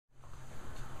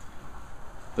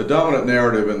The dominant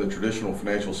narrative in the traditional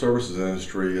financial services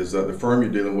industry is that the firm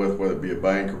you're dealing with, whether it be a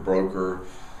bank or broker,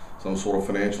 some sort of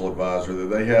financial advisor, that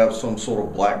they have some sort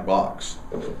of black box,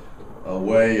 a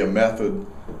way, a method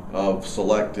of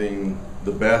selecting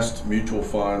the best mutual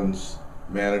funds,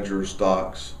 managers,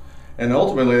 stocks, and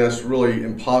ultimately that's really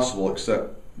impossible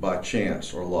except by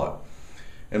chance or luck.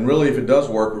 And really, if it does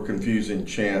work, we're confusing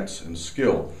chance and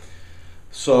skill.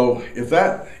 So if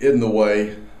that isn't the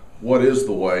way, what is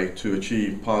the way to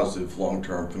achieve positive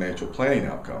long-term financial planning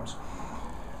outcomes?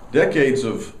 Decades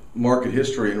of market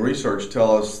history and research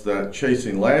tell us that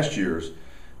chasing last year's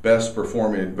best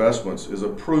performing investments is a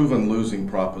proven losing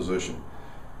proposition.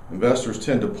 Investors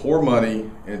tend to pour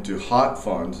money into hot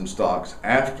funds and stocks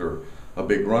after a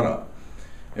big run-up.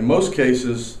 In most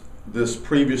cases, this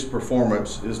previous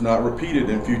performance is not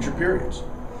repeated in future periods.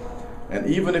 And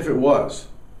even if it was,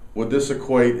 would this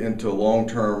equate into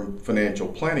long-term financial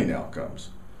planning outcomes?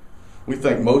 We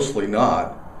think mostly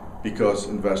not, because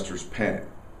investors panic.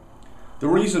 The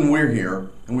reason we're here,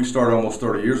 and we started almost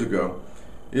 30 years ago,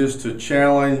 is to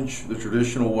challenge the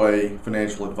traditional way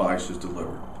financial advice is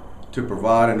delivered, to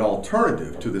provide an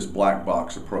alternative to this black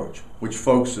box approach, which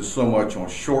focuses so much on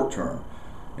short-term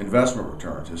investment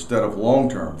returns instead of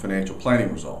long-term financial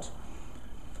planning results.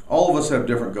 All of us have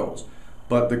different goals,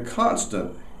 but the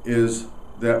constant is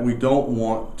that we don't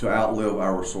want to outlive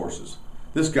our resources.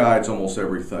 This guides almost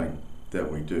everything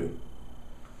that we do.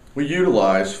 We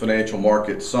utilize financial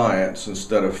market science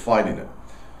instead of fighting it.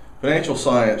 Financial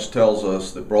science tells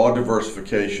us that broad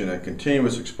diversification and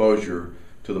continuous exposure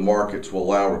to the markets will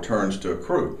allow returns to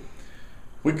accrue.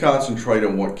 We concentrate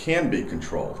on what can be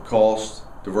controlled: cost,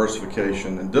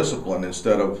 diversification, and discipline,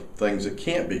 instead of things that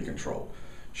can't be controlled: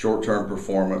 short-term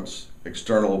performance,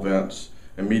 external events,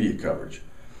 and media coverage.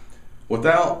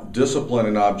 Without discipline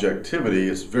and objectivity,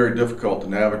 it's very difficult to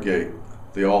navigate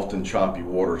the often choppy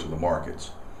waters of the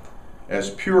markets. As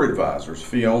pure advisors,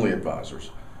 fee-only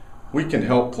advisors, we can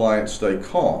help clients stay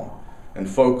calm and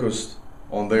focused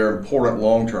on their important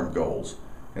long-term goals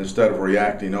instead of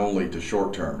reacting only to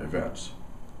short-term events.